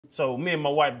So me and my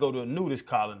wife go to a nudist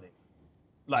colony.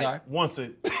 Like Sorry?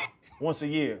 once a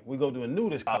year, we go to a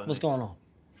nudist colony. What's going on?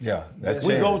 Yeah, that's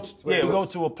we go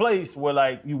to a place where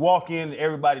like you walk in and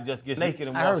everybody just gets naked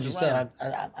and walks around. I heard you said.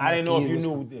 I didn't know if you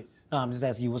knew this. No, I'm just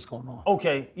asking you what's going on.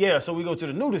 Okay, yeah, so we go to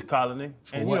the nudist colony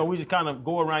and you know, we just kind of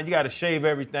go around. You got to shave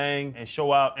everything and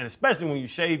show out, and especially when you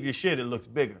shave your shit, it looks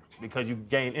bigger because you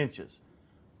gain inches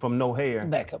from no hair.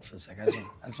 Back up for a second.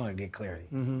 I just want to get clarity.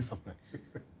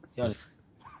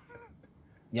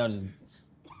 Y'all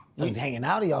just hanging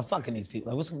out or y'all fucking these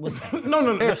people? Like what's that?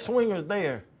 No, there's swingers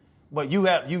there. But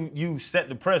you set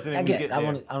the precedent. I get. I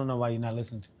don't know why you're not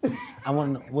listening to me. I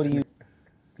want to know, what do you,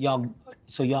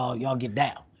 y'all get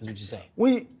down? Is what you're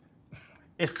saying?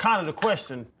 It's kind of the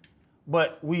question,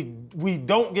 but we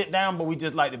don't get down, but we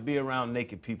just like to be around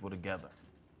naked people together.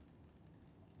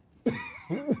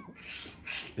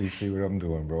 You see what I'm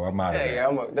doing, bro? I'm out of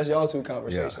here. That's y'all two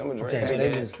conversations. Yeah. I'm gonna drink. Okay, so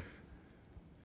they just